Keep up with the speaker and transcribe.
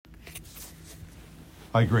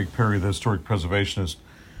Hi, Greg Perry, the Historic Preservationist,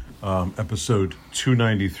 episode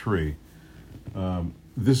 293.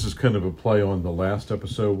 This is kind of a play on the last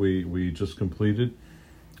episode we just completed,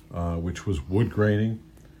 which was wood graining.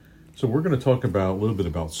 So we're going to talk a little bit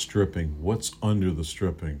about stripping, what's under the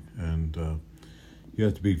stripping. And you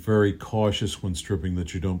have to be very cautious when stripping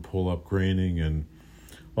that you don't pull up graining and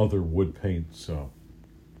other wood paint. So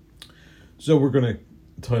we're going to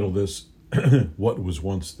title this, What Was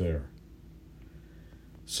Once There.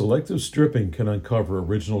 Selective stripping can uncover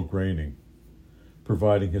original graining,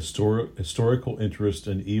 providing historical interest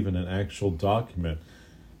and even an actual document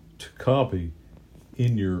to copy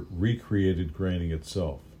in your recreated graining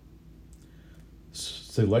itself.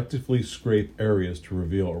 Selectively scrape areas to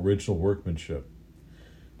reveal original workmanship.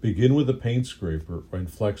 Begin with a paint scraper and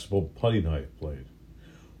flexible putty knife blade,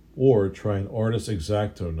 or try an artist's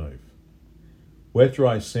X-Acto knife.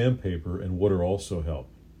 Wet-dry sandpaper and water also help.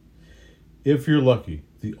 If you're lucky,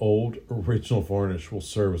 the old original varnish will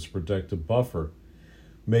serve as a protective buffer,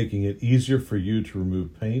 making it easier for you to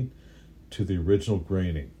remove paint to the original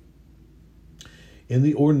graining. In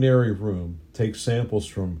the ordinary room, take samples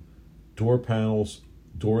from door panels,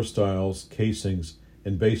 door styles, casings,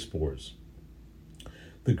 and baseboards.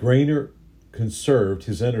 The grainer conserved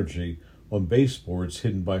his energy on baseboards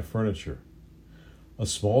hidden by furniture. A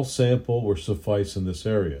small sample will suffice in this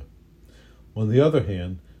area. On the other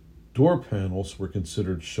hand, door panels were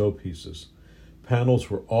considered showpieces. Panels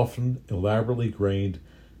were often elaborately grained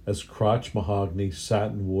as crotch mahogany,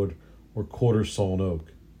 satinwood, or quarter sawn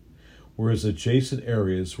oak, whereas adjacent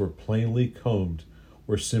areas were plainly combed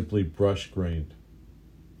or simply brush grained.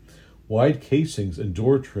 Wide casings and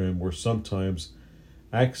door trim were sometimes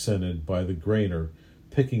accented by the grainer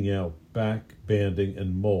picking out back banding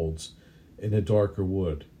and molds in a darker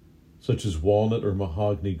wood, such as walnut or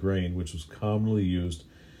mahogany grain, which was commonly used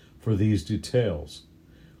for these details,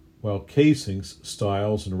 while casings,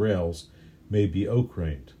 stiles, and rails may be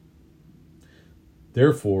oak-grained.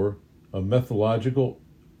 Therefore, a methodological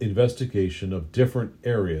investigation of different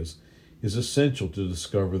areas is essential to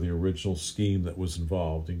discover the original scheme that was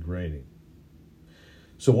involved in graining.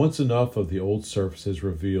 So once enough of the old surface is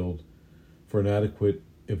revealed for an adequate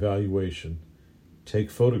evaluation,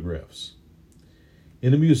 take photographs.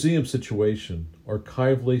 In a museum situation,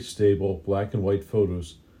 archivally stable black and white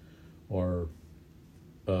photos are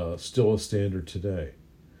still a standard today.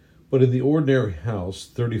 But in the ordinary house,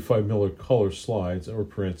 35mm color slides or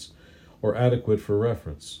prints are adequate for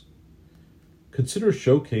reference. Consider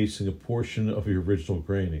showcasing a portion of your original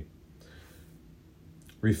graining.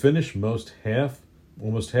 Refinish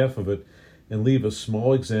almost half of it, and leave a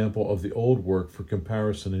small example of the old work for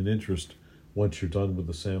comparison and interest once you're done with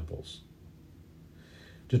the samples.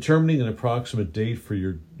 Determining an approximate date for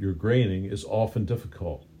your graining is often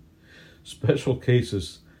difficult. Special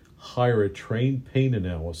cases hire a trained paint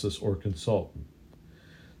analysis or consultant.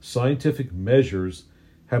 Scientific measures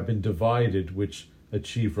have been devised which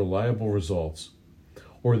achieve reliable results,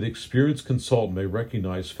 or the experienced consultant may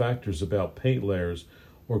recognize factors about paint layers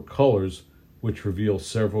or colors which reveal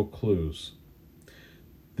several clues.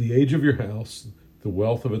 The age of your house, the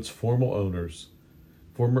wealth of its former owners,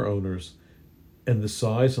 and the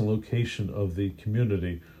size and location of the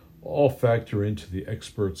community all factor into the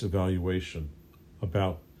expert's evaluation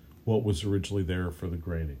about what was originally there for the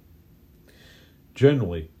graining.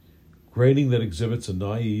 Generally, graining that exhibits a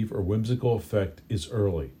naive or whimsical effect is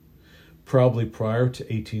early, probably prior to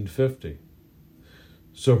 1850.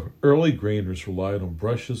 So early grainers relied on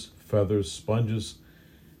brushes, feathers, sponges,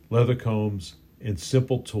 leather combs, and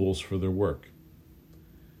simple tools for their work.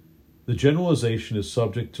 The generalization is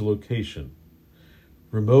subject to location,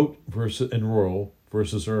 remote and rural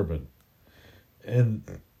versus urban,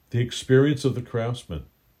 and the experience of the craftsman.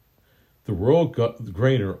 The rural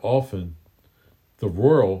grainer often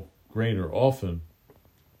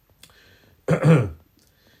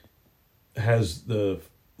has the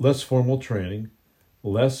less formal training,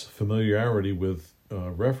 less familiarity with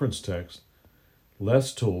reference text,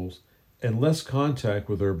 less tools, and less contact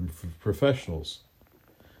with urban professionals.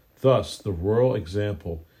 Thus, the rural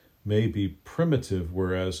example may be primitive,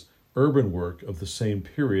 whereas urban work of the same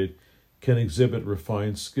period can exhibit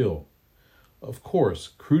refined skill. Of course,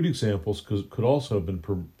 crude examples could also have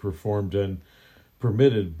been performed and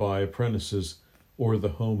permitted by apprentices or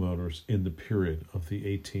the homeowners in the period of the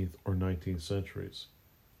 18th or 19th centuries.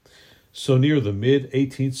 So near the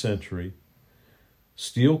mid-18th century,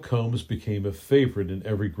 steel combs became a favorite in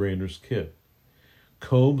every grainer's kit.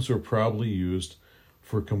 Combs were probably used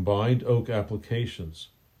for combined oak applications,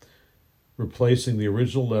 replacing the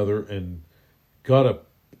original leather and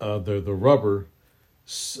the rubber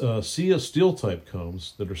See steel type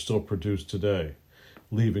combs that are still produced today,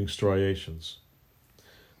 leaving striations.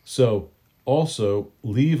 So also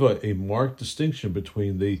leave a marked distinction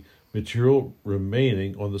between the material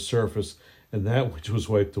remaining on the surface and that which was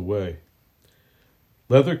wiped away.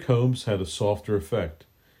 Leather combs had a softer effect.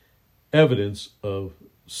 Evidence of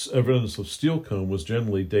steel comb was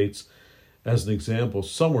generally dates, as an example,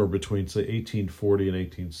 somewhere between, say, 1840 and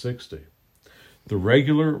 1860. The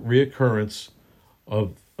regular reoccurrence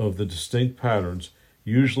of the distinct patterns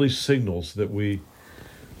usually signals that we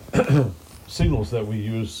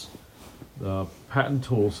use patent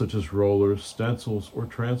tools such as rollers, stencils, or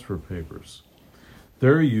transfer papers.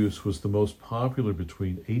 Their use was the most popular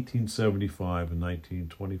between 1875 and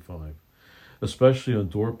 1925, especially on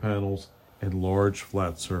door panels and large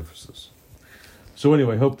flat surfaces. So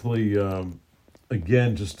anyway, hopefully,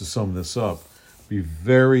 again, just to sum this up, be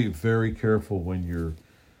very, very careful when you're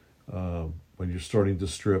starting to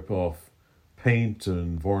strip off paint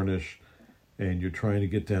and varnish, and you're trying to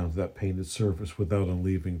get down to that painted surface without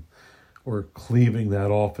unleaving or cleaving that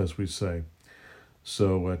off, as we say.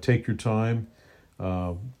 So take your time.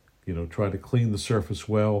 Try to clean the surface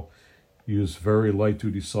well. Use very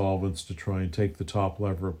light-duty solvents to try and take the top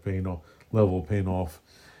level of paint off,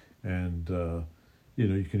 and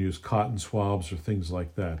you can use cotton swabs or things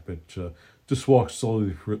like that. But just walk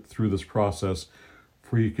slowly through this process,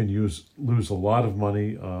 where you can lose a lot of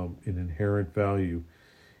money in inherent value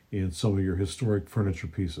in some of your historic furniture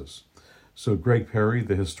pieces. So Greg Perry,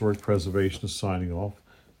 the Historic Preservationist, signing off.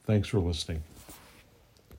 Thanks for listening.